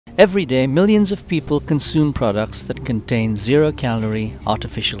Every day, millions of people consume products that contain zero-calorie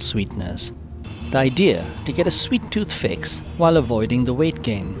artificial sweeteners. The idea to get a sweet tooth fix while avoiding the weight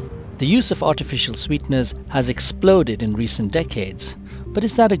gain. The use of artificial sweeteners has exploded in recent decades, but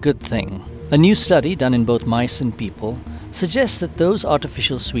is that a good thing? A new study done in both mice and people suggests that those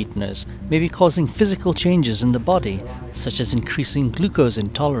artificial sweeteners may be causing physical changes in the body, such as increasing glucose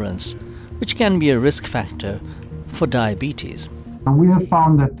intolerance, which can be a risk factor for diabetes. We have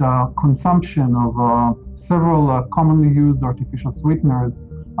found that consumption of several commonly used artificial sweeteners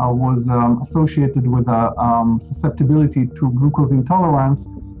was associated with susceptibility to glucose intolerance,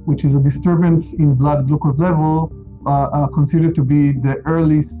 which is a disturbance in blood glucose level considered to be the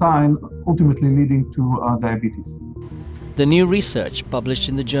early sign ultimately leading to diabetes. The new research published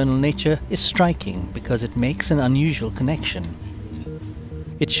in the journal Nature is striking because it makes an unusual connection.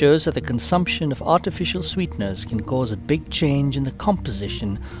 It shows that the consumption of artificial sweeteners can cause a big change in the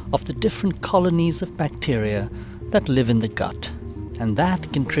composition of the different colonies of bacteria that live in the gut, and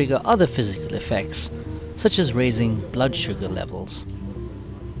that can trigger other physical effects, such as raising blood sugar levels.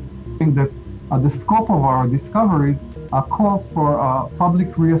 I think that the scope of our discoveries calls for public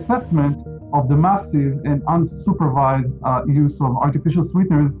reassessment of the massive and unsupervised use of artificial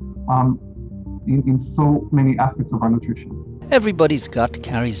sweeteners in so many aspects of our nutrition. Everybody's gut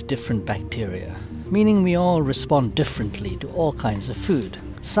carries different bacteria, meaning we all respond differently to all kinds of food.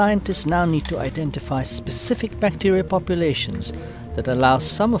 Scientists now need to identify specific bacteria populations that allow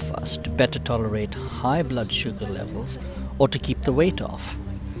some of us to better tolerate high blood sugar levels or to keep the weight off.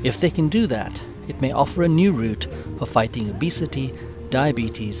 If they can do that, it may offer a new route for fighting obesity,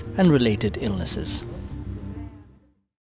 diabetes, and related illnesses.